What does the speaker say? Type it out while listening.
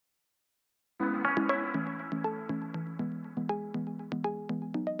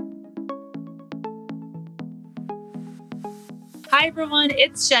Hi, everyone.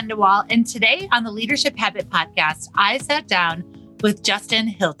 It's Jen DeWall. And today on the Leadership Habit Podcast, I sat down with Justin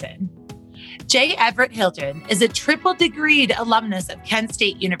Hilton. J. Everett Hilton is a triple-degreed alumnus of Kent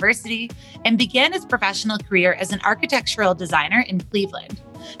State University and began his professional career as an architectural designer in Cleveland.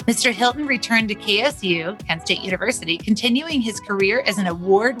 Mr. Hilton returned to KSU, Kent State University, continuing his career as an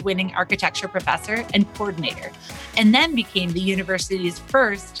award-winning architecture professor and coordinator, and then became the university's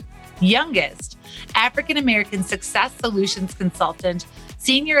first, youngest African-American Success Solutions Consultant,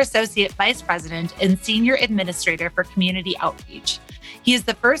 Senior Associate Vice President, and Senior Administrator for Community Outreach. He is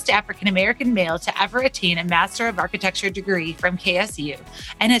the first African-American male to ever attain a Master of Architecture degree from KSU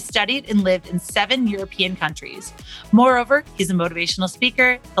and has studied and lived in 7 European countries. Moreover, he's a motivational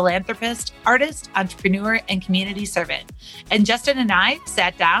speaker, philanthropist, artist, entrepreneur, and community servant. And Justin and I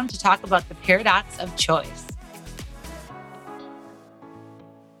sat down to talk about the paradox of choice.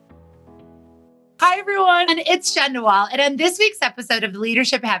 Hi, everyone. It's Jen DeWall. And on this week's episode of the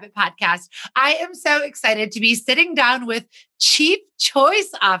Leadership Habit Podcast, I am so excited to be sitting down with Chief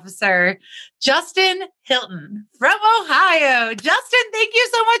Choice Officer, Justin Hilton from Ohio. Justin, thank you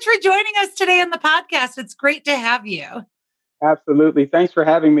so much for joining us today on the podcast. It's great to have you. Absolutely. Thanks for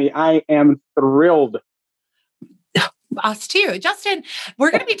having me. I am thrilled. Us too. Justin,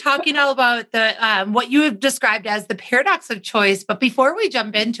 we're going to be talking all about the what you have described as the paradox of choice. But before we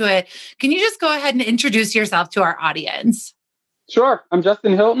jump into it, can you just go ahead and introduce yourself to our audience? Sure. I'm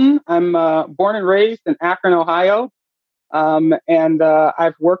Justin Hilton. I'm born and raised in Akron, Ohio. And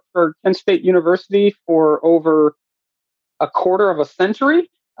I've worked for Kent State University for over a quarter of a century.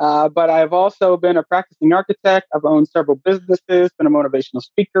 But I've also been a practicing architect. I've owned several businesses, been a motivational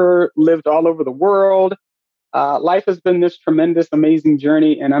speaker, lived all over the world. Life has been this tremendous, amazing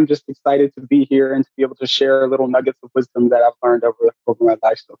journey, and I'm just excited to be here and to be able to share little nuggets of wisdom that I've learned over my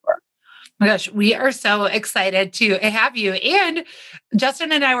life so far. My gosh, we are so excited to have you. And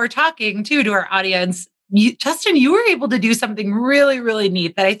Justin and I were talking too to our audience. Justin, you were able to do something really, really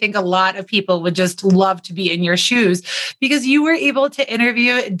neat that I think a lot of people would just love to be in your shoes, because you were able to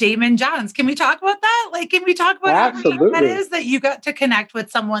interview Damon Johns. Can we talk about that? Can we talk about Absolutely. how that is that you got to connect with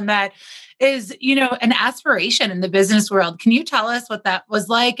someone that is, an aspiration in the business world? Can you tell us what that was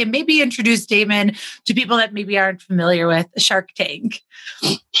like and maybe introduce Damon to people that maybe aren't familiar with Shark Tank?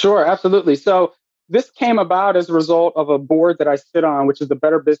 Sure, absolutely. So this came about as a result of a board that I sit on, which is the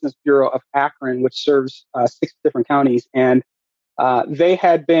Better Business Bureau of Akron, which serves 6 different counties. And they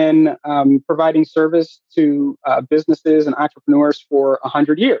had been providing service to businesses and entrepreneurs for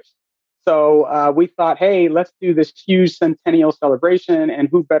 100 years. So we thought, hey, let's do this huge centennial celebration. And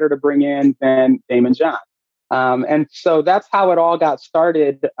who better to bring in than Damon John? And so that's how it all got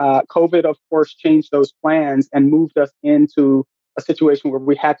started. COVID, of course, changed those plans and moved us into a situation where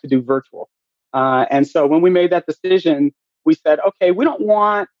we had to do virtual. And so when we made that decision, we said, okay, we don't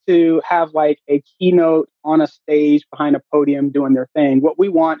want to have like a keynote on a stage behind a podium doing their thing. What we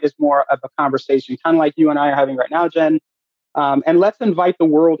want is more of a conversation, kind of like you and I are having right now, Jen. And let's invite the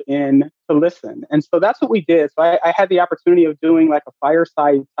world in to listen. And so that's what we did. So I had the opportunity of doing like a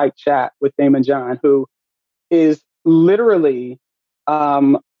fireside type chat with Damon John, who is literally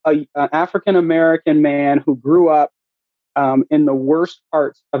an African-American man who grew up in the worst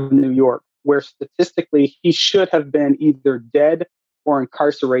parts of New York, where statistically he should have been either dead or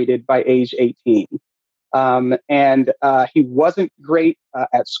incarcerated by age 18. And he wasn't great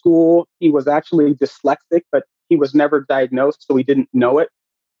at school. He was actually dyslexic, but he was never diagnosed, so he didn't know it.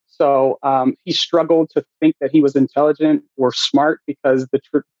 So he struggled to think that he was intelligent or smart because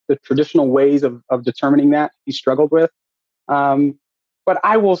the traditional ways of determining that he struggled with. But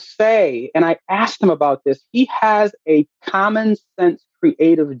I will say, and I asked him about this, he has a common sense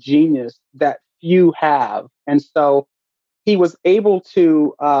creative genius that few have. And so he was able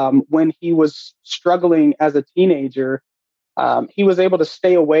to, when he was struggling as a teenager, he was able to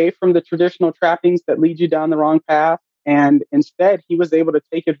stay away from the traditional trappings that lead you down the wrong path. And instead, he was able to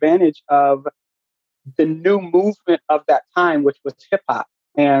take advantage of the new movement of that time, which was hip hop.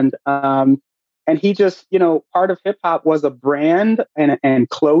 And he just, part of hip hop was a brand and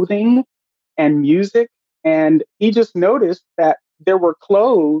clothing and music. And he just noticed that there were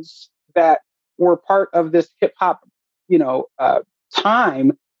clothes that were part of this hip hop,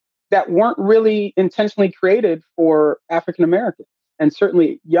 time that weren't really intentionally created for African Americans, and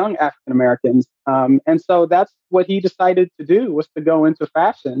certainly young African Americans. And so that's what he decided to do, was to go into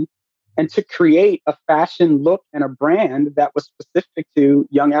fashion and to create a fashion look and a brand that was specific to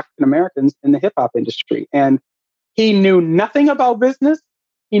young African Americans in the hip hop industry. And he knew nothing about business.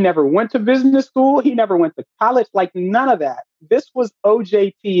 He never went to business school. He never went to college, like none of that. This was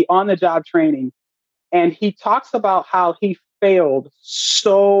OJT, on the job training. And he talks about how he failed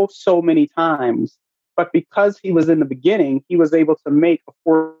so many times. But because he was in the beginning, he was able to make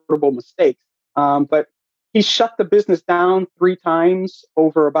affordable mistakes. But he shut the business down 3 times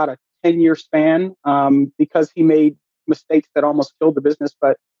over about a 10-year span because he made mistakes that almost killed the business.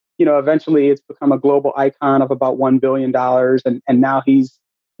 But, eventually it's become a global icon of about $1 billion. And now he's,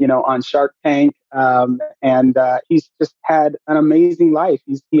 on Shark Tank. And he's just had an amazing life.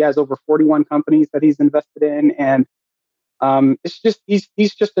 He has over 41 companies that he's invested in. And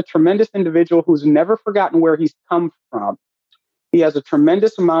he's just a tremendous individual who's never forgotten where he's come from. He has a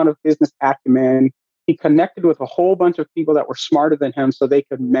tremendous amount of business acumen. He connected with a whole bunch of people that were smarter than him so they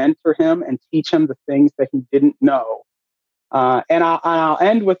could mentor him and teach him the things that he didn't know. And I'll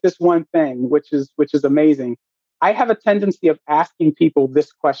end with this one thing, which is amazing. I have a tendency of asking people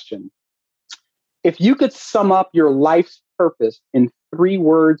this question. If you could sum up your life's purpose in 3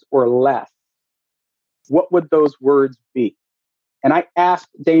 words or less, what would those words be? And I asked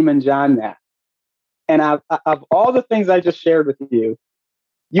Damon John that. And of all the things I just shared with you,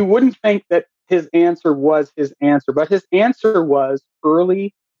 you wouldn't think that his answer was his answer, but his answer was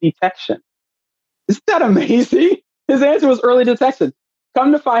early detection. Isn't that amazing? His answer was early detection.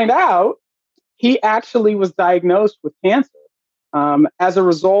 Come to find out, he actually was diagnosed with cancer as a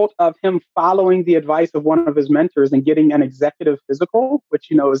result of him following the advice of one of his mentors and getting an executive physical, which,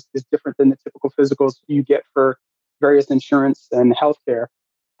 is different than the typical physicals you get for various insurance and healthcare.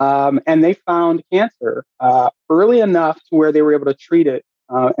 And they found cancer early enough to where they were able to treat it.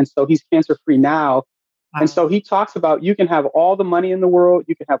 And so he's cancer-free now. Wow. And so he talks about you can have all the money in the world,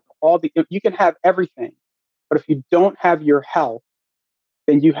 you can have everything. But if you don't have your health,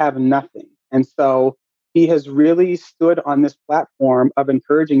 then you have nothing. And so he has really stood on this platform of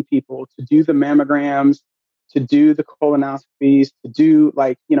encouraging people to do the mammograms, to do the colonoscopies, to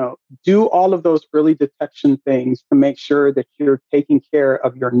do all of those early detection things to make sure that you're taking care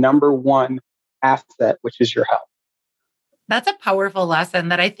of your number one asset, which is your health. That's a powerful lesson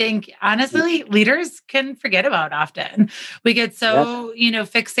that I think, honestly, leaders can forget about often. We get so,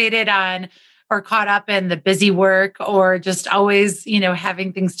 fixated on or caught up in the busy work or just always,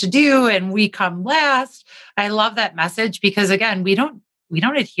 having things to do and we come last. I love that message because again, we don't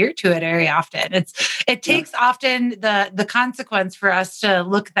adhere to it very often. It takes often the consequence for us to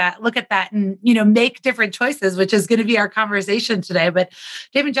look at that and, make different choices, which is going to be our conversation today. But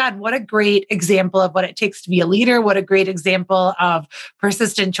David John, what a great example of what it takes to be a leader. What a great example of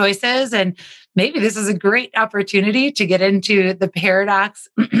persistent choices. And maybe this is a great opportunity to get into the paradox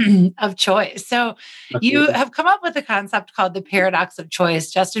of choice. So you have come up with a concept called the paradox of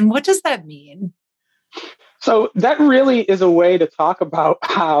choice. Justin, what does that mean? So that really is a way to talk about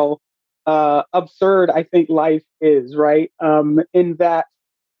how absurd I think life is, right? In that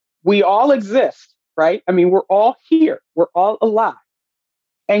we all exist, right? I mean, we're all here, we're all alive,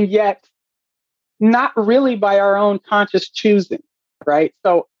 and yet not really by our own conscious choosing, right?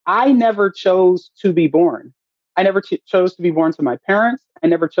 So I never chose to be born. I never chose to be born to my parents. I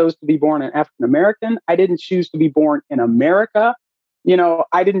never chose to be born an African American. I didn't choose to be born in America.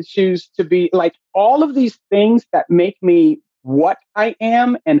 I didn't choose to be like all of these things that make me what I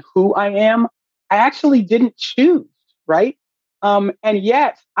am and who I am. I actually didn't choose, right? And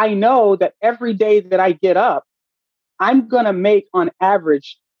yet I know that every day that I get up, I'm going to make on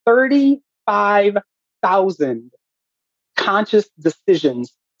average 35,000 conscious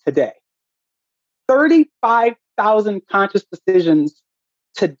decisions today. 35,000 conscious decisions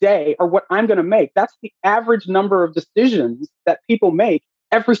today are what I'm going to make. That's the average number of decisions that people make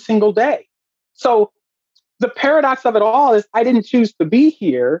every single day. So the paradox of it all is I didn't choose to be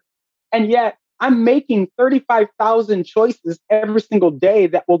here, and yet I'm making 35,000 choices every single day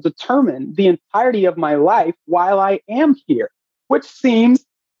that will determine the entirety of my life while I am here, which seems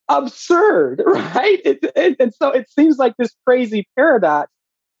absurd, right? And so it seems like this crazy paradox.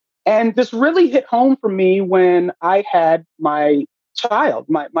 And this really hit home for me when I had my child,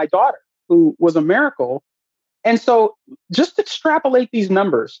 my daughter, who was a miracle. And so just extrapolate these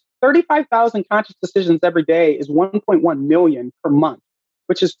numbers, 35,000 conscious decisions every day is 1.1 million per month,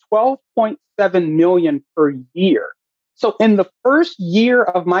 which is 12.7 million per year. So in the first year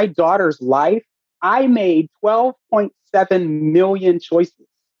of my daughter's life, I made 12.7 million choices.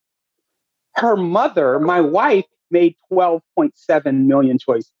 Her mother, my wife, made 12.7 million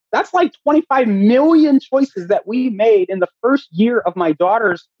choices. That's like 25 million choices that we made in the first year of my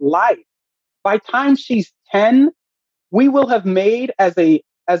daughter's life. By the time she's 10, we will have made as a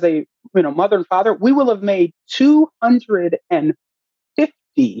mother and father, we will have made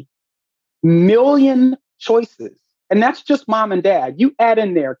 250 million choices. And that's just mom and dad. You add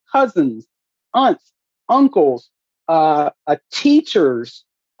in there cousins, aunts, uncles, teachers,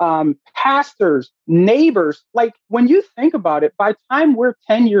 pastors, neighbors. Like when you think about it, by the time we're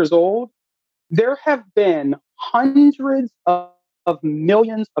 10 years old, there have been hundreds of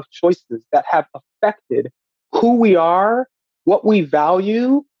millions of choices that have affected who we are, what we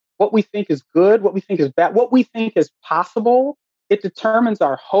value, what we think is good, what we think is bad, what we think is possible. It determines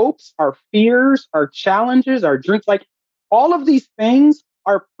our hopes, our fears, our challenges, our dreams. Like all of these things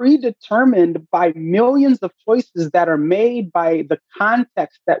are predetermined by millions of choices that are made by the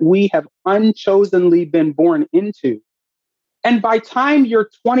context that we have unchosenly been born into. And by time you're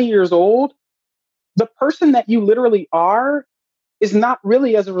 20 years old, the person that you literally are is not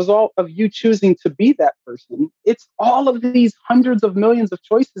really as a result of you choosing to be that person. It's all of these hundreds of millions of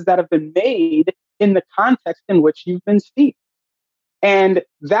choices that have been made in the context in which you've been steeped. And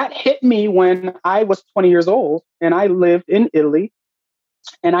that hit me when I was 20 years old and I lived in Italy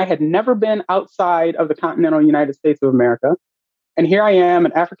and I had never been outside of the continental United States of America. And here I am,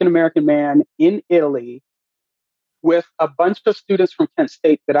 an African American man in Italy with a bunch of students from Kent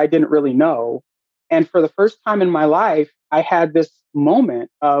State that I didn't really know. And for the first time in my life, I had this moment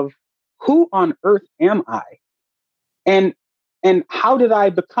of who on earth am I? And how did I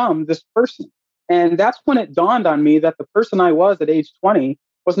become this person? And that's when it dawned on me that the person I was at age 20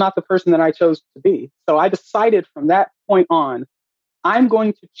 was not the person that I chose to be. So I decided from that point on, I'm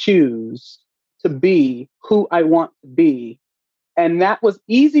going to choose to be who I want to be. And that was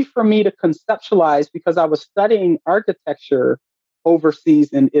easy for me to conceptualize because I was studying architecture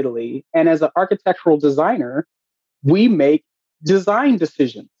overseas in Italy. And as an architectural designer, we make design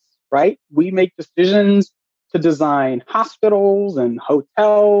decisions, right? We make decisions to design hospitals and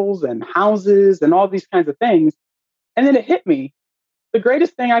hotels and houses and all these kinds of things. And then it hit me. The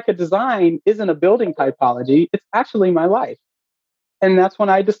greatest thing I could design isn't a building typology. It's actually my life. And that's when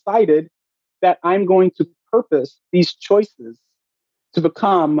I decided that I'm going to purpose these choices to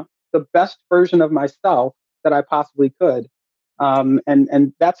become the best version of myself that I possibly could.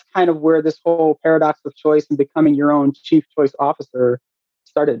 And that's kind of where this whole paradox of choice and becoming your own chief choice officer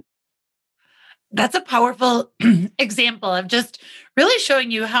started. That's a powerful example of just really showing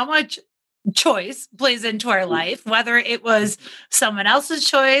you how much choice plays into our life, whether it was someone else's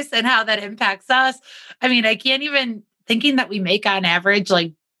choice and how that impacts us. I mean, I can't even thinking that we make on average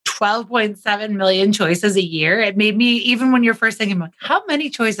like 12.7 million choices a year. It made me, even when you're first thinking, like, how many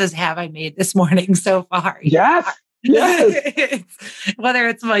choices have I made this morning so far? Yes. Yes. Whether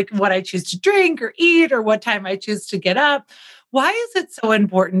it's like what I choose to drink or eat or what time I choose to get up. Why is it so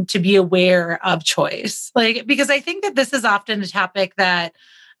important to be aware of choice? Like, because I think that this is often a topic that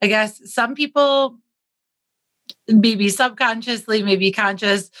I guess some people, maybe subconsciously, maybe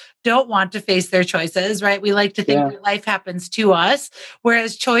conscious, don't want to face their choices, right? We like to think that life happens to us,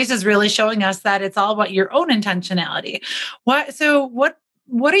 whereas choice is really showing us that it's all about your own intentionality. What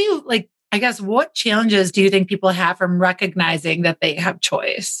are you like, I guess, what challenges do you think people have from recognizing that they have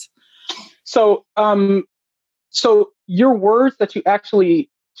choice? So, so your words that you actually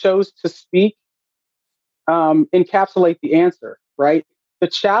chose to speak encapsulate the answer, right? The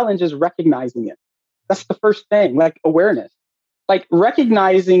challenge is recognizing it. That's the first thing, like awareness, like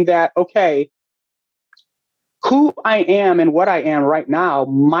recognizing that, okay, who I am and what I am right now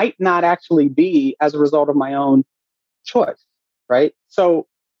might not actually be as a result of my own choice, right? So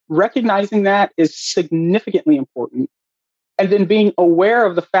recognizing that is significantly important. And then being aware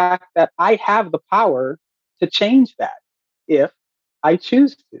of the fact that I have the power to change that if I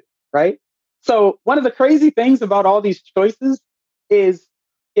choose to, right? So one of the crazy things about all these choices is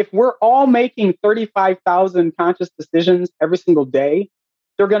if we're all making 35,000 conscious decisions every single day,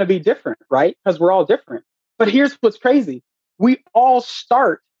 they're going to be different, right? Because we're all different. But here's what's crazy. We all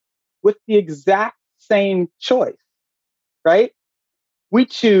start with the exact same choice, right? We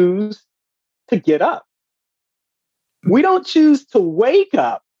choose to get up. We don't choose to wake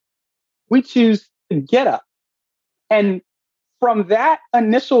up. We choose to get up. And from that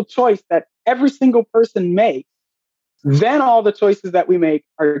initial choice that every single person makes, then all the choices that we make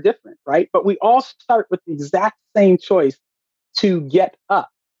are different, right? But we all start with the exact same choice to get up.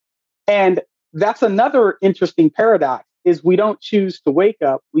 And that's another interesting paradox is we don't choose to wake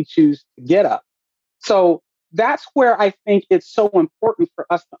up, we choose to get up. So that's where I think it's so important for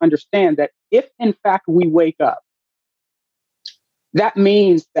us to understand that if in fact we wake up, that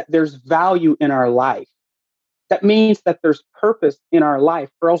means that there's value in our life. That means that there's purpose in our life,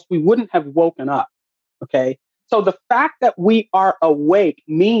 or else we wouldn't have woken up. Okay. So the fact that we are awake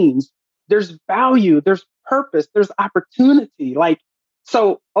means there's value, there's purpose, there's opportunity. Like,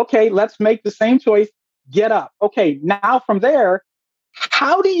 so, okay, let's make the same choice, get up. Okay. Now from there,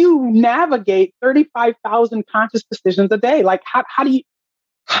 how do you navigate 35,000 conscious decisions a day? Like, how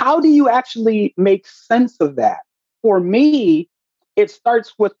do you actually make sense of that? For me, it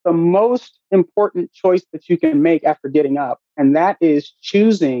starts with the most important choice that you can make after getting up, and that is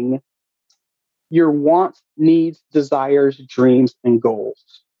choosing your wants, needs, desires, dreams, and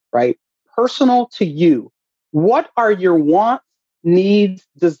goals, right? Personal to you. What are your wants, needs,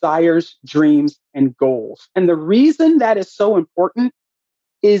 desires, dreams, and goals? And the reason that is so important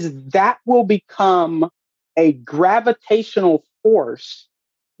is that will become a gravitational force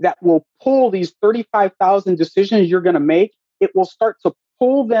that will pull these 35,000 decisions you're going to make. It will start to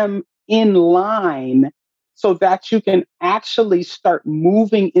pull them in line so that you can actually start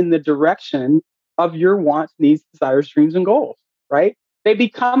moving in the direction of your wants, needs, desires, dreams, and goals, right? They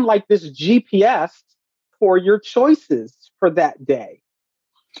become like this GPS for your choices for that day.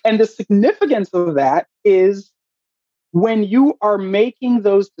 And the significance of that is when you are making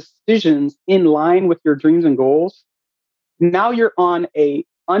those decisions in line with your dreams and goals, now you're on a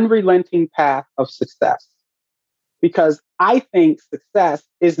unrelenting path of success. Because I think success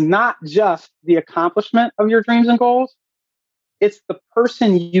is not just the accomplishment of your dreams and goals, it's the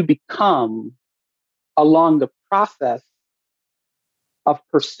person you become along the process of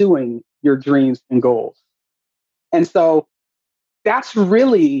pursuing your dreams and goals. And so that's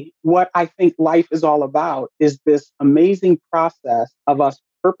really what I think life is all about, is this amazing process of us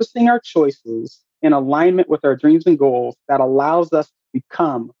purposing our choices in alignment with our dreams and goals that allows us to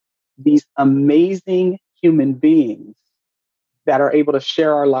become these amazing human beings that are able to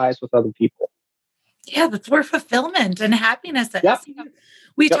share our lives with other people. Yeah, that's where fulfillment and happiness is. Yep.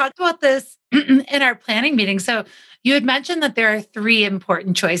 We talked about this in our planning meeting. So you had mentioned that there are three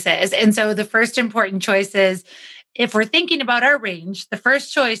important choices. And so the first important choice is, if we're thinking about our range, the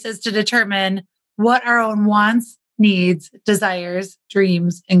first choice is to determine what our own wants, needs, desires,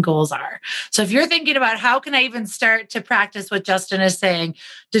 dreams, and goals are. So if you're thinking about how can I even start to practice what Justin is saying,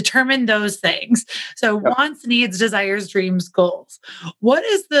 determine those things. So wants, needs, desires, dreams, goals. What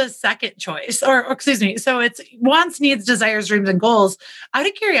is the second choice? Or excuse me. So it's wants, needs, desires, dreams, and goals. Out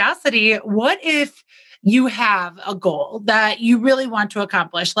of curiosity, what if you have a goal that you really want to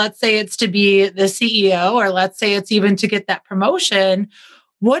accomplish? Let's say it's to be the CEO, or let's say it's even to get that promotion.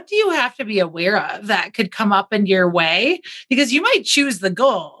 What do you have to be aware of that could come up in your way? Because you might choose the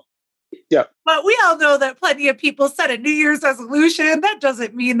goal. Yeah. But we all know that plenty of people set a New Year's resolution. That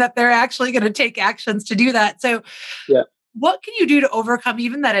doesn't mean that they're actually going to take actions to do that. So what can you do to overcome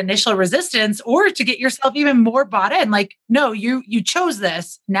even that initial resistance, or to get yourself even more bought in? Like, no, you chose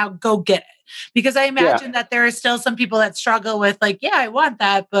this, now go get it. Because I imagine that there are still some people that struggle with like, yeah, I want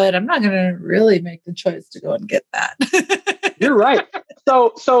that, but I'm not going to really make the choice to go and get that. You're right.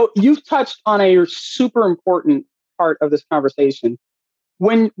 So you've touched on a super important part of this conversation.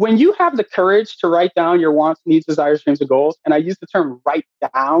 When you have the courage to write down your wants, needs, desires, dreams, and goals, and I use the term write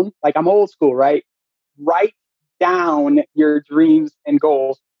down, like I'm old school, right? Write down your dreams and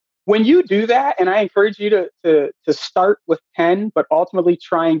goals. When you do that, and I encourage you to start with 10, but ultimately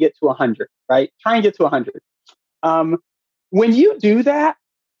try and get to 100, right? Try and get to 100. When you do that,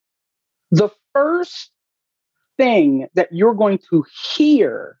 the first thing that you're going to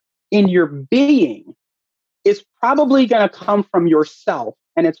hear in your being is probably going to come from yourself,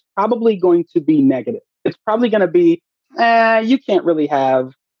 and it's probably going to be negative. It's probably going to be, you can't really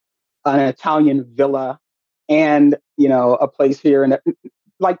have an Italian villa and, a place here. And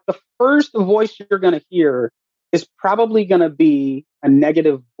like the first voice you're going to hear is probably going to be a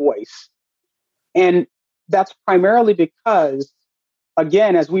negative voice. And that's primarily because,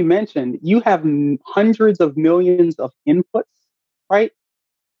 again, as we mentioned, you have hundreds of millions of inputs, right?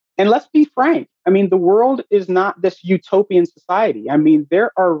 And let's be frank. I mean, the world is not this utopian society. I mean,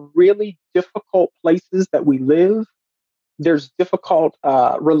 there are really difficult places that we live. There's difficult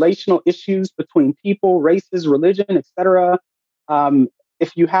relational issues between people, races, religion, etc.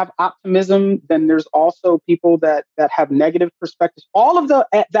 If you have optimism, then there's also people that have negative perspectives. All of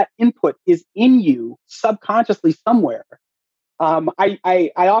that input is in you subconsciously somewhere. I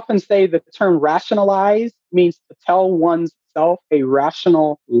often say the term rationalize means to tell oneself a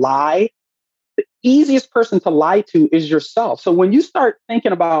rational lie. The easiest person to lie to is yourself. So when you start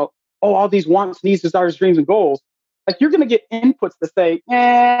thinking about, all these wants, needs, desires, dreams, and goals, like you're going to get inputs to say,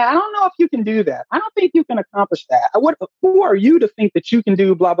 I don't know if you can do that. I don't think you can accomplish that. Who are you to think that you can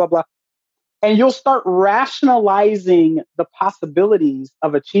do blah, blah, blah? And you'll start rationalizing the possibilities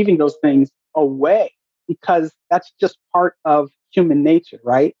of achieving those things away, because that's just part of human nature,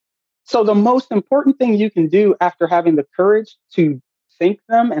 right? So the most important thing you can do after having the courage to think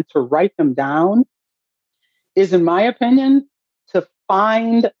them and to write them down is, in my opinion, to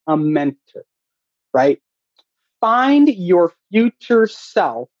find a mentor, right? Find your future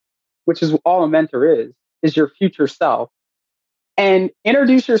self, which is all a mentor is your future self, and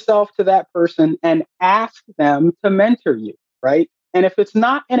introduce yourself to that person and ask them to mentor you, right? And if it's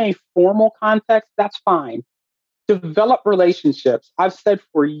not in a formal context, that's fine. Develop relationships. I've said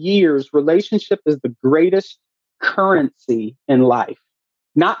for years, relationship is the greatest currency in life,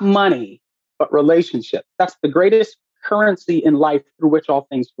 not money, but relationship. That's the greatest currency in life through which all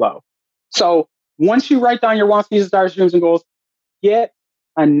things flow. So once you write down your wants, needs, desires, dreams, and goals, get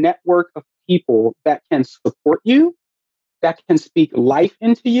a network of people that can support you, that can speak life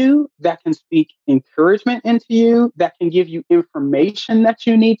into you, that can speak encouragement into you, that can give you information that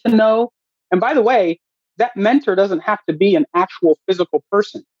you need to know. And by the way, that mentor doesn't have to be an actual physical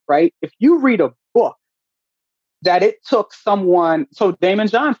person, right? If you read a book that it took someone, so Damon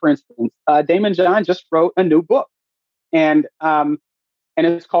John, for instance, Damon John just wrote a new book, and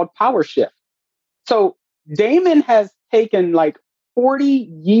it's called Power Shift. So Damon has taken like 40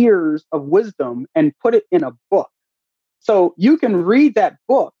 years of wisdom and put it in a book. So you can read that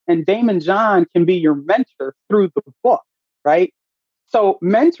book and Damon John can be your mentor through the book, right? So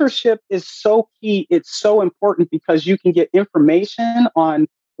mentorship is so key. It's so important because you can get information on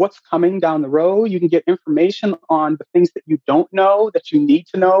what's coming down the road. You can get information on the things that you don't know that you need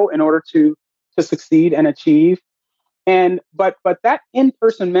to know in order to succeed and achieve. And but that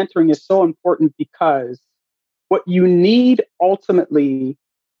in-person mentoring is so important because what you need ultimately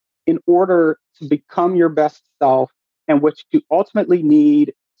in order to become your best self and what you ultimately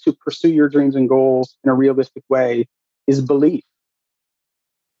need to pursue your dreams and goals in a realistic way is belief.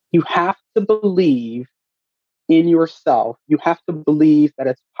 You have to believe in yourself. You have to believe that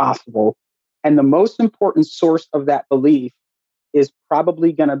it's possible. And the most important source of that belief is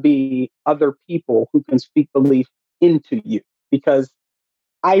probably going to be other people who can speak belief into you. Because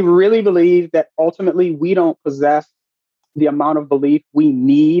I really believe that ultimately we don't possess the amount of belief we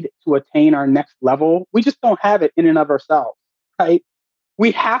need to attain our next level. We just don't have it in and of ourselves, right?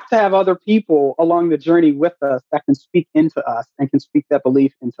 We have to have other people along the journey with us that can speak into us and can speak that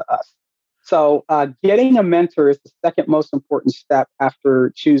belief into us. So getting a mentor is the second most important step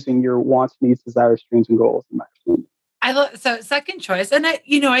after choosing your wants, needs, desires, dreams, and goals, in my opinion. I love so second choice. And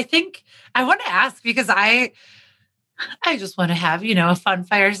I think I want to ask because I just want to have, a fun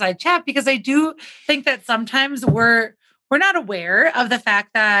fireside chat because I do think that sometimes we're not aware of the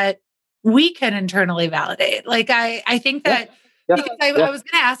fact that we can internally validate. Like I think that because I was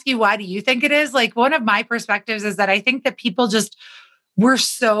going to ask you, why do you think it is? Like one of my perspectives is that I think that people just we're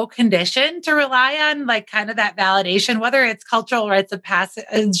so conditioned to rely on like kind of that validation, whether it's cultural rites of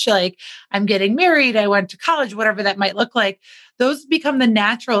passage, like I'm getting married, I went to college, whatever that might look like. Those become the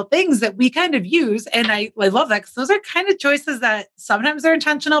natural things that we kind of use. And I love that because those are kind of choices that sometimes they're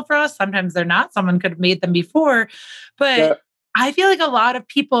intentional for us, sometimes they're not. Someone could have made them before. But I feel like a lot of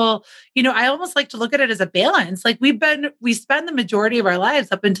people, I almost like to look at it as a balance. Like we spend the majority of our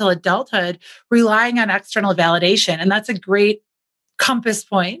lives up until adulthood relying on external validation. And that's a great compass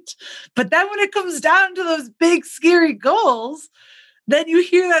point. But then when it comes down to those big, scary goals, then you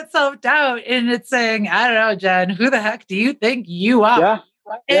hear that self-doubt and it's saying, I don't know, Jen, who the heck do you think you are?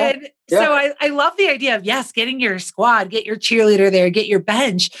 So I love the idea of, yes, getting your squad, get your cheerleader there, get your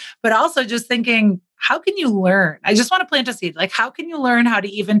bench, but also just thinking, how can you learn? I just want to plant a seed. Like, how can you learn how to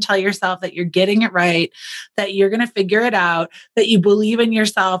even tell yourself that you're getting it right, that you're going to figure it out, that you believe in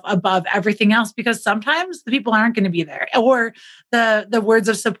yourself above everything else? Because sometimes the people aren't going to be there, or the words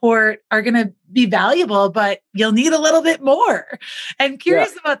of support are going to be valuable, but you'll need a little bit more. And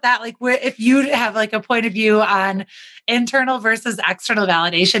curious about that, like if you have like a point of view on internal versus external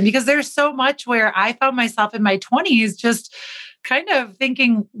validation, because there's so much where I found myself in my 20s just kind of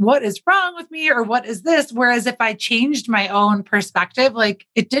thinking, what is wrong with me or what is this? Whereas if I changed my own perspective, like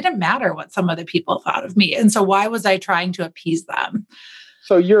it didn't matter what some other people thought of me. And so why was I trying to appease them?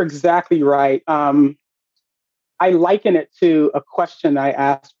 So you're exactly right. I liken it to a question I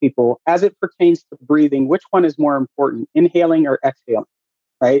ask people as it pertains to breathing. Which one is more important, inhaling or exhaling,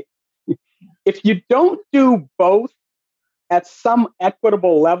 right? If you don't do both at some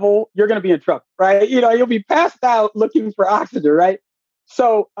equitable level, you're going to be in trouble, right? You'll be passed out looking for oxygen, right?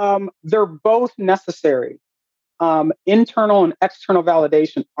 So they're both necessary. Internal and external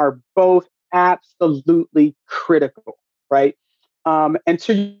validation are both absolutely critical, right? And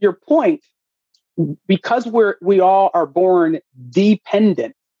to your point, because we all are born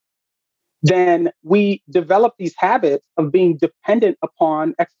dependent, then we develop these habits of being dependent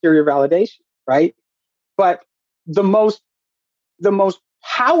upon exterior validation, right? But the most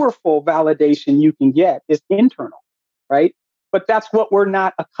powerful validation you can get is internal, right? but that's what we're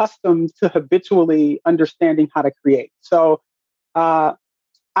not accustomed to habitually understanding how to create. So uh,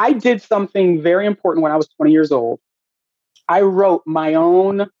 I did something very important when I was 20 years old. I wrote my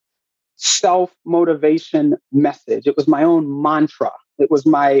own self motivation message. It was my own mantra. It was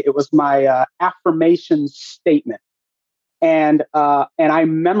my affirmation statement, and I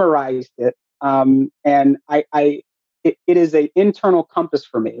memorized it. And it is a internal compass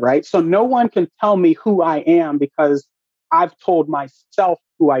for me, right? So no one can tell me who I am because I've told myself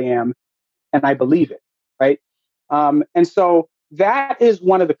who I am, and I believe it, right? And so that is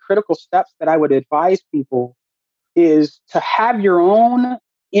one of the critical steps that I would advise people is to have your own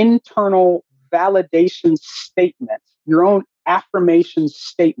internal validation statement, your own affirmation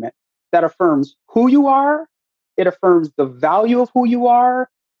statement that affirms who you are, it affirms the value of who you are,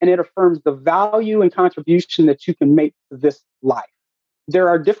 and it affirms the value and contribution that you can make to this life. There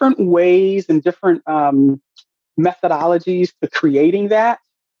are different ways and different methodologies to creating that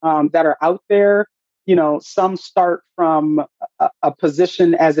are out there. Some start from a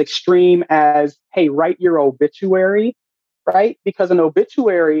position as extreme as, hey, write your obituary, right? Because an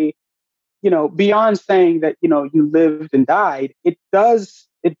obituary, beyond saying that, you lived and died, it does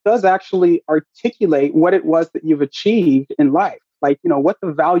actually articulate what it was that you've achieved in life. Like, what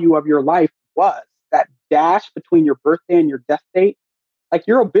the value of your life was, that dash between your birthday and your death date. Like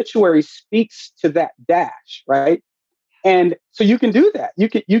your obituary speaks to that dash, right? And so you can do that. You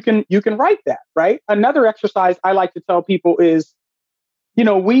can write that, right? Another exercise I like to tell people is,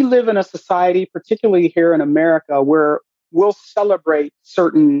 we live in a society, particularly here in America, where we'll celebrate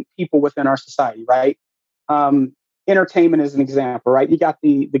certain people within our society, right? Entertainment is an example, right? You got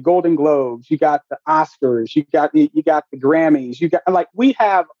the Golden Globes, you got the Oscars, you got the Grammys, we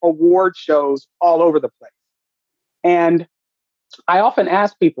have award shows all over the place. And I often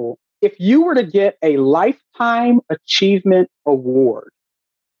ask people, if you were to get a lifetime achievement award,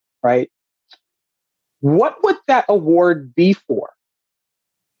 right? What would that award be for?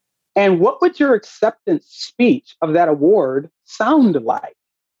 And what would your acceptance speech of that award sound like?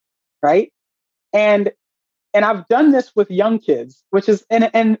 Right? And I've done this with young kids, which is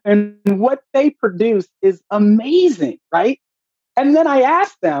and what they produce is amazing, right? And then I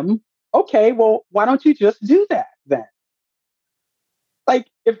ask them, okay, well, why don't you just do that then? Like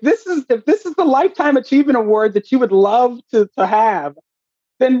if this is the lifetime achievement award that you would love to have,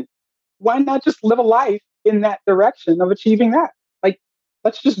 then why not just live a life in that direction of achieving that? Like,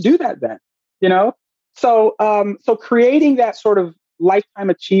 let's just do that then, you know? So creating that sort of lifetime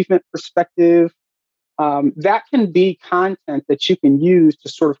achievement perspective, that can be content that you can use to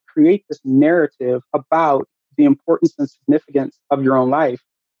sort of create this narrative about the importance and significance of your own life.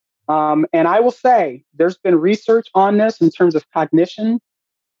 And I will say there's been research on this in terms of cognition.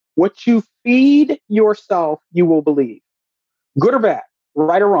 What you feed yourself, you will believe. Good or bad,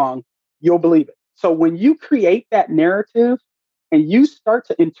 right or wrong, you'll believe it. So when you create that narrative and you start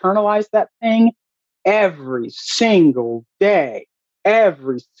to internalize that thing every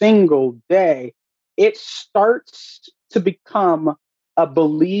every single day, it starts to become a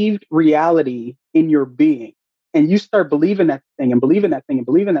believed reality in your being. And you start believing that thing and believing that thing and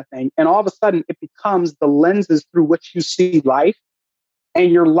believing that thing. And all of a sudden, it becomes the lenses through which you see life.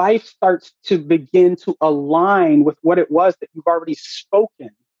 And your life starts to begin to align with what it was that you've already spoken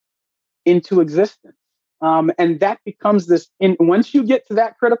into existence. And that becomes this. And once you get to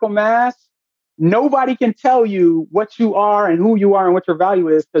that critical mass, nobody can tell you what you are and who you are and what your value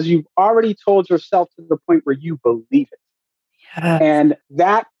is because you've already told yourself to the point where you believe it. Yes. And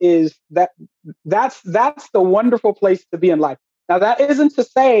that's the wonderful place to be in life. Now, that isn't to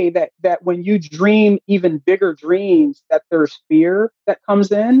say that when you dream even bigger dreams, that there's fear that comes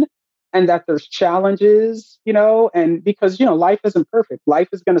in and that there's challenges, and because, life isn't perfect. Life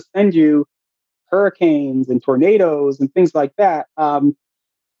is going to send you hurricanes and tornadoes and things like that. And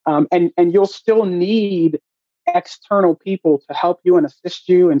you'll still need external people to help you and assist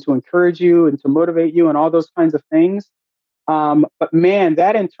you and to encourage you and to motivate you and all those kinds of things. But man,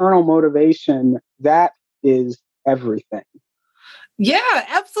 that internal motivation, that is everything. Yeah,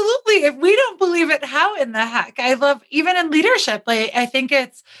 absolutely. If we don't believe it, how in the heck? I love, even in leadership, like, I think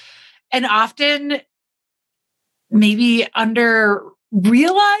it's an often maybe under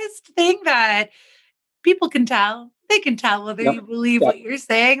realized thing that people can tell. They can tell whether Yep. you believe Yep. what you're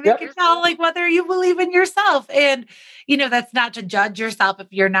saying. They Yep. can tell like whether you believe in yourself. And, that's not to judge yourself if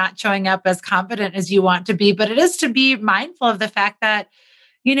you're not showing up as confident as you want to be, but it is to be mindful of the fact that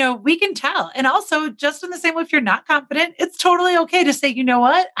we can tell. And also, just in the same way, if you're not confident, it's totally okay to say, you know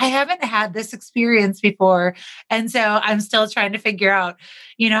what, I haven't had this experience before. And so I'm still trying to figure out,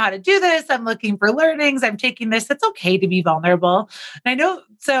 how to do this. I'm looking for learnings. I'm taking this. It's okay to be vulnerable. And I know,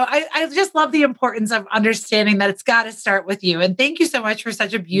 so I just love the importance of understanding that it's got to start with you. And thank you so much for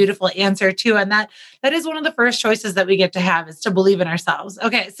such a beautiful answer too. And that is one of the first choices that we get to have, is to believe in ourselves.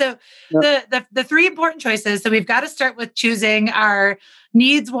 Okay. So the three important choices. So we've got to start with choosing our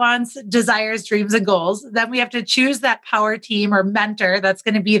needs, wants, desires, dreams, and goals. Then we have to choose that power team or mentor that's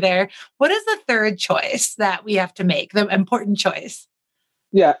going to be there. What is the third choice that we have to make, the important choice?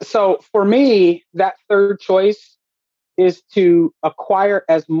 Yeah. So for me, that third choice is to acquire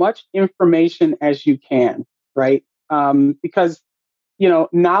as much information as you can, right? Because,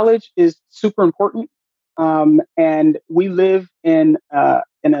 knowledge is super important. And we live in a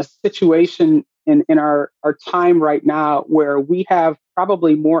situation in our time right now where we have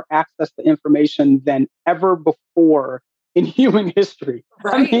probably more access to information than ever before in human history.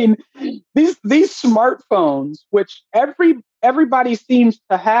 Right. I mean, these smartphones, which everybody seems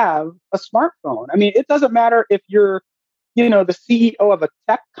to have a smartphone. I mean, it doesn't matter if you're, the CEO of a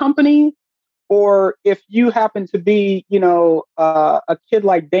tech company, or if you happen to be, a kid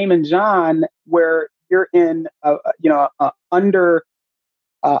like Damon John, where you're in,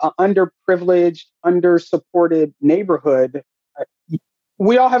 underprivileged, under-supported neighborhood.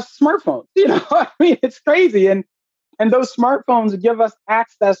 We all have smartphones. I mean, it's crazy, and those smartphones give us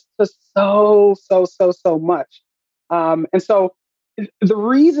access to so much. And so, the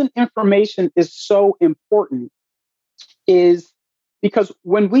reason information is so important is because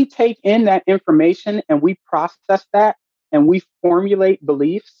when we take in that information and we process that and we formulate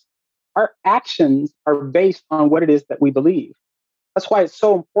beliefs, our actions are based on what it is that we believe. That's why it's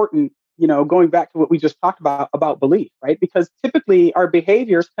so important, going back to what we just talked about belief, right? Because typically our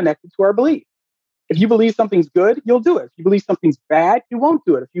behavior is connected to our belief. If you believe something's good, you'll do it. If you believe something's bad, you won't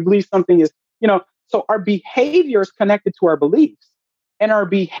do it. If you believe something is, so our behavior is connected to our beliefs, and our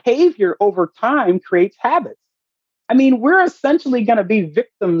behavior over time creates habits. I mean, we're essentially going to be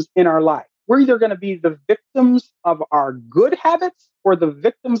victims in our life. We're either going to be the victims of our good habits or the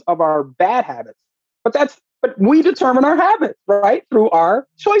victims of our bad habits. But we determine our habits, right? Through our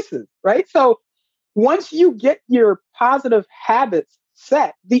choices, right? So once you get your positive habits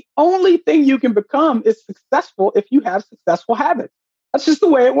set, the only thing you can become is successful if you have successful habits. That's just the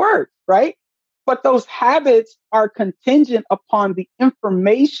way it works, right? But those habits are contingent upon the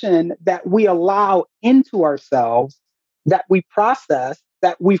information that we allow into ourselves, that we process,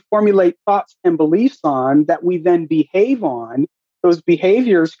 that we formulate thoughts and beliefs on, that we then behave on. Those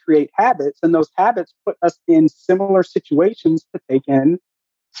behaviors create habits, and those habits put us in similar situations to take in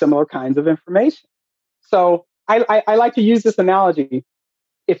similar kinds of information. So I like to use this analogy.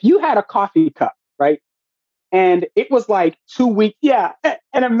 If you had a coffee cup, right? And it was like 2 weeks. Yeah.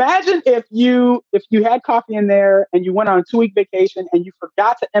 And imagine if you had coffee in there and you went on a 2-week vacation and you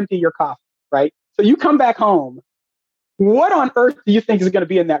forgot to empty your coffee, right? So you come back home. What on earth do you think is going to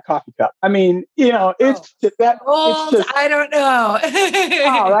be in that coffee cup? I mean, it's just that. Old, it's just, I don't know.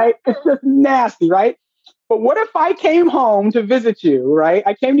 all right. It's just nasty, right? But what if I came home to visit you, right?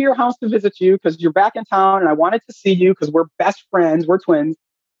 I came to your house to visit you because you're back in town and I wanted to see you because we're best friends. We're twins.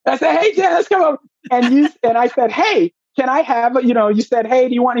 And I said, hey, Jen, let's come over. And I said, hey, can I have, you said, hey,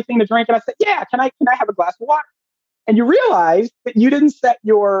 do you want anything to drink? And I said, yeah, can I have a glass of water? And you realize that you didn't set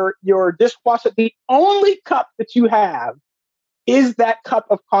your dishwasher. The only cup that you have is that cup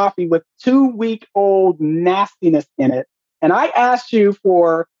of coffee with 2-week-old nastiness in it. And I asked you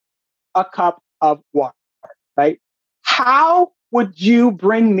for a cup of water, right? How would you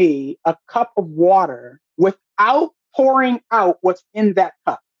bring me a cup of water without pouring out what's in that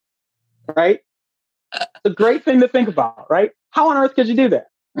cup, right? It's a great thing to think about, right? How on earth could you do that,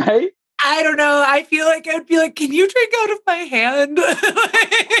 right? I don't know. I feel like I'd be like, can you drink out of my hand?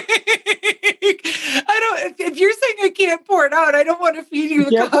 If you're saying I can't pour it out, I don't want to feed you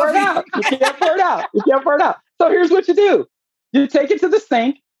the coffee. Pour it out. You can't pour it out. You can't pour it out. So here's what you do. You take it to the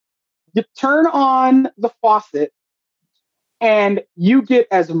sink, you turn on the faucet, and you get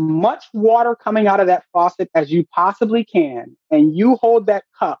as much water coming out of that faucet as you possibly can. And you hold that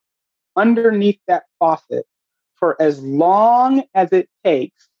cup underneath that faucet for as long as it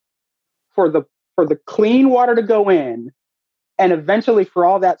takes for the clean water to go in, and eventually for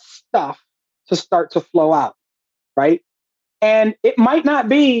all that stuff to start to flow out, right? And it might not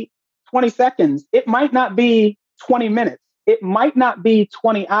be 20 seconds. It might not be 20 minutes. It might not be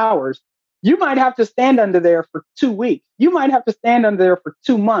 20 hours. You might have to stand under there for 2 weeks. You might have to stand under there for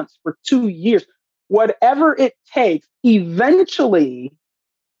 2 months, for 2 years. Whatever it takes, eventually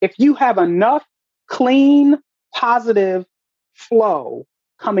If you have enough clean, positive flow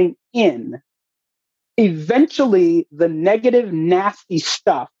coming in, eventually the negative, nasty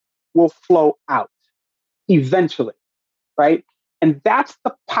stuff will flow out. Eventually, right? And that's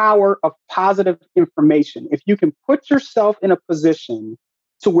the power of positive information. If you can put yourself in a position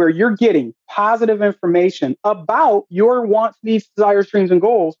to where you're getting positive information about your wants, needs, desires, dreams, and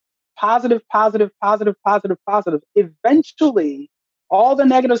goals, positive, positive, positive, positive, positive, eventually all the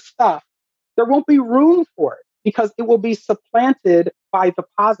negative stuff, there won't be room for it because it will be supplanted by the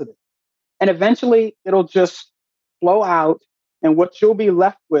positive. And eventually it'll just flow out. And what you'll be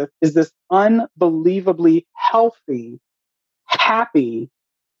left with is this unbelievably healthy, happy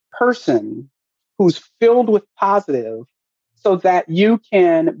person who's filled with positive so that you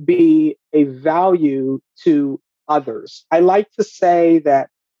can be a value to others. I like to say that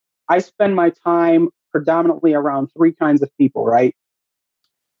I spend my time predominantly around three kinds of people, right?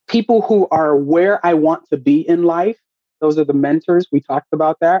 People who are where I want to be in life. Those are the mentors. We talked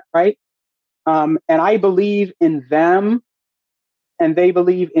about that, right? And I believe in them and they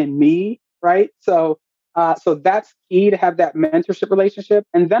believe in me, right? So that's key to have that mentorship relationship.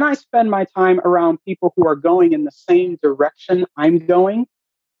 And then I spend my time around people who are going in the same direction I'm going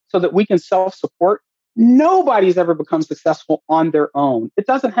so that we can self-support. Nobody's ever become successful on their own. It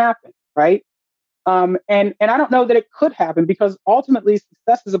doesn't happen, right? And I don't know that it could happen because ultimately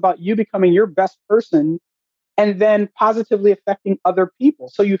success is about you becoming your best person and then positively affecting other people.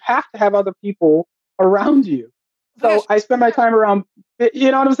 So you have to have other people around you. So I spend my time around,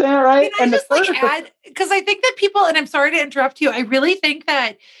 you know what I'm saying, right? Can I just add, because I think that people, and I'm sorry to interrupt you, I really think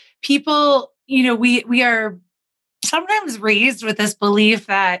that people, we are sometimes raised with this belief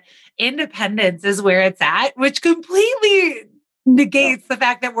that independence is where it's at, which completely negates the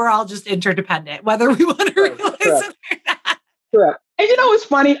fact that we're all just interdependent, whether we want to realize it or not. Correct. And it's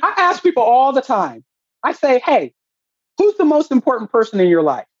funny, I ask people all the time, I say, hey, who's the most important person in your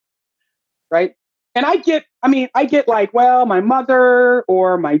life? Right? And I get like, well, my mother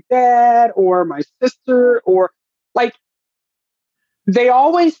or my dad or my sister, or like, they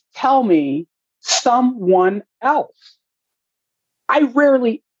always tell me someone else. I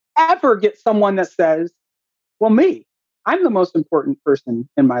rarely ever get someone that says, well, me, I'm the most important person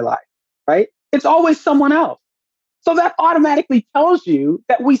in my life, right? It's always someone else. So that automatically tells you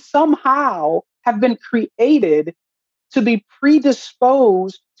that we somehow have been created to be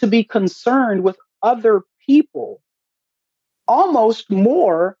predisposed to be concerned with other people almost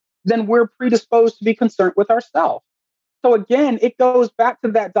more than we're predisposed to be concerned with ourselves. So again, it goes back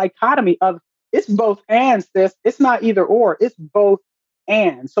to that dichotomy of it's both and, sis. It's not either or, it's both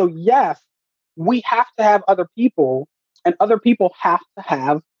and. So yes, we have to have other people and other people have to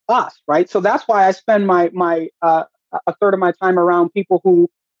have us, right? So that's why I spend a third of my time around people who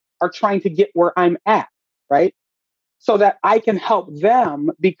are trying to get where I'm at, right? So that I can help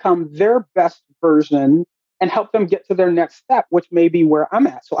them become their best version and help them get to their next step, which may be where I'm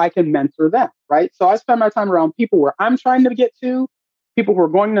at. So I can mentor them, right? So I spend my time around people where I'm trying to get to, people who are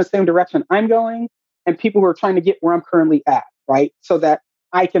going in the same direction I'm going, and people who are trying to get where I'm currently at, right? So that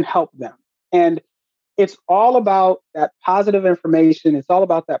I can help them. And it's all about that positive information. It's all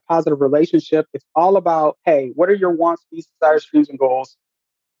about that positive relationship. It's all about, hey, what are your wants, needs, desires, dreams, and goals?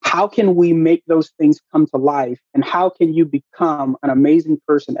 How can we make those things come to life? And how can you become an amazing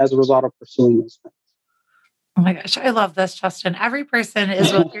person as a result of pursuing those things? Oh my gosh, I love this, Justin. Every person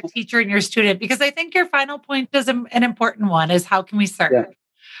is both your teacher and your student, because I think your final point is an important one, is how can we serve? Yeah.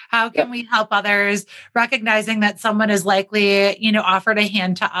 How can we help others, recognizing that someone is likely, offered a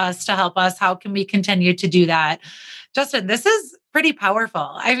hand to us to help us? How can we continue to do that? Justin, this is pretty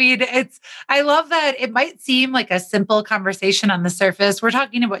powerful. I mean, I love that it might seem like a simple conversation on the surface. We're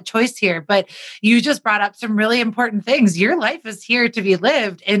talking about choice here, but you just brought up some really important things. Your life is here to be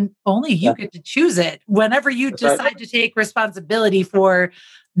lived and only you get to choose it whenever you decide to take responsibility for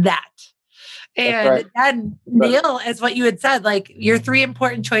that. And then nail, as what you had said, like your three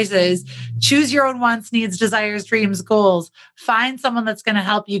important choices: choose your own wants, needs, desires, dreams, goals, find someone that's going to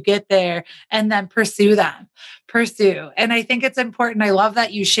help you get there, and then pursue them. And I think it's important. I love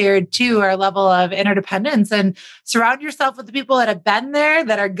that you shared too our level of interdependence, and surround yourself with the people that have been there,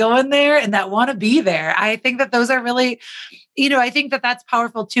 that are going there, and that want to be there. I think that those are really, I think that that's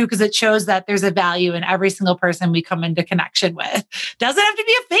powerful too, because it shows that there's a value in every single person we come into connection with. Doesn't have to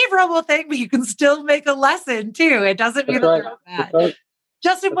be a favorable thing, but you can still make a lesson too. It doesn't mean that they're bad.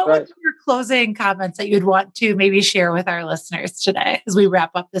 Justin, what would be your closing comments that you'd want to maybe share with our listeners today as we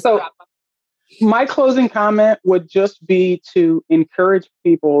wrap up this? My closing comment would just be to encourage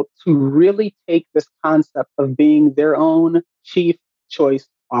people to really take this concept of being their own chief choice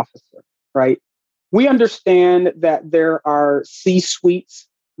officer, right? We understand that there are C-suites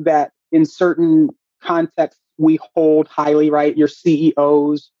that in certain contexts we hold highly, right? Your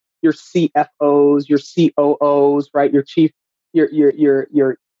CEOs, your CFOs, your COOs, right? Your chief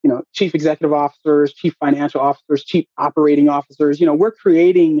executive officers, chief financial officers, chief operating officers. We're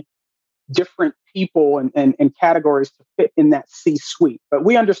creating different people and categories to fit in that C-suite. But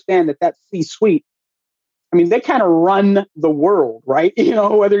we understand that C-suite, they kind of run the world, right?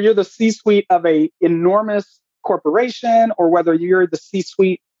 Whether you're the C-suite of a enormous corporation or whether you're the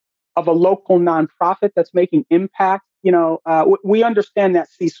C-suite of a local nonprofit that's making impact, we understand that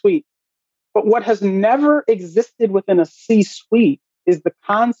C-suite. But what has never existed within a C-suite is the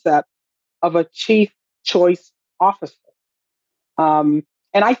concept of a chief choice officer.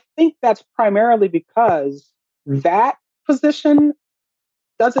 And I think that's primarily because that position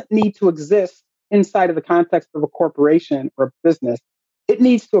doesn't need to exist inside of the context of a corporation or a business. It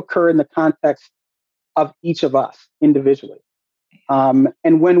needs to occur in the context of each of us individually.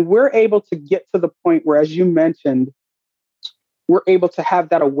 And when we're able to get to the point where, as you mentioned, we're able to have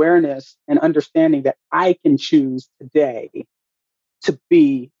that awareness and understanding that I can choose today to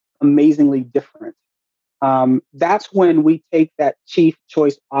be amazingly different. That's when we take that chief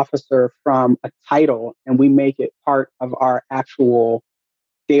choice officer from a title and we make it part of our actual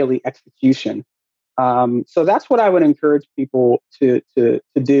daily execution. So that's what I would encourage people to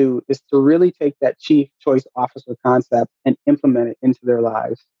do, is to really take that chief choice officer concept and implement it into their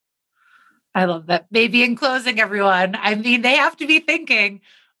lives. I love that. Maybe in closing, everyone, they have to be thinking,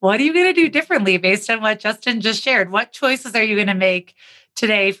 what are you going to do differently based on what Justin just shared? What choices are you going to make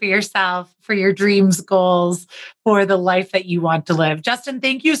today for yourself, for your dreams, goals, for the life that you want to live? Justin,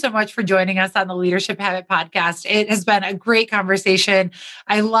 thank you so much for joining us on the Leadership Habit podcast. It has been a great conversation.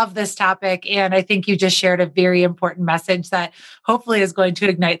 I love this topic. And I think you just shared a very important message that hopefully is going to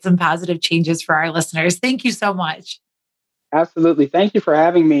ignite some positive changes for our listeners. Thank you so much. Absolutely. Thank you for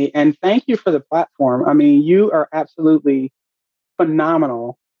having me. And thank you for the platform. You are absolutely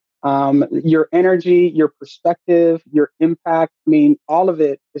phenomenal. Your energy, your perspective, your impact, all of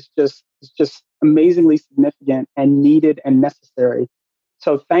it is just amazingly significant and needed and necessary.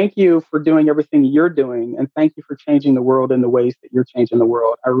 So thank you for doing everything you're doing. And thank you for changing the world in the ways that you're changing the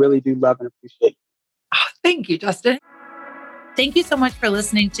world. I really do love and appreciate you. Thank you, Justin. Thank you so much for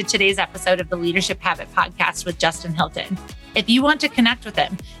listening to today's episode of the Leadership Habit podcast with Justin Hilton. If you want to connect with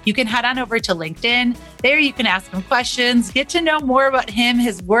him, you can head on over to LinkedIn. There you can ask him questions, get to know more about him,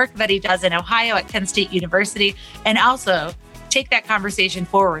 his work that he does in Ohio at Kent State University, and also take that conversation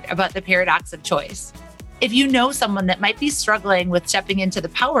forward about the paradox of choice. If you know someone that might be struggling with stepping into the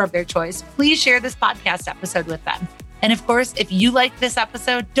power of their choice, please share this podcast episode with them. And of course, if you like this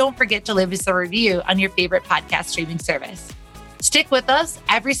episode, don't forget to leave us a review on your favorite podcast streaming service. Stick with us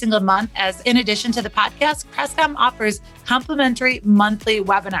every single month, as in addition to the podcast, Crestcom offers complimentary monthly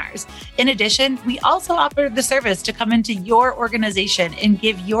webinars. In addition, we also offer the service to come into your organization and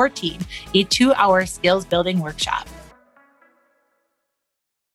give your team a 2-hour skills building workshop.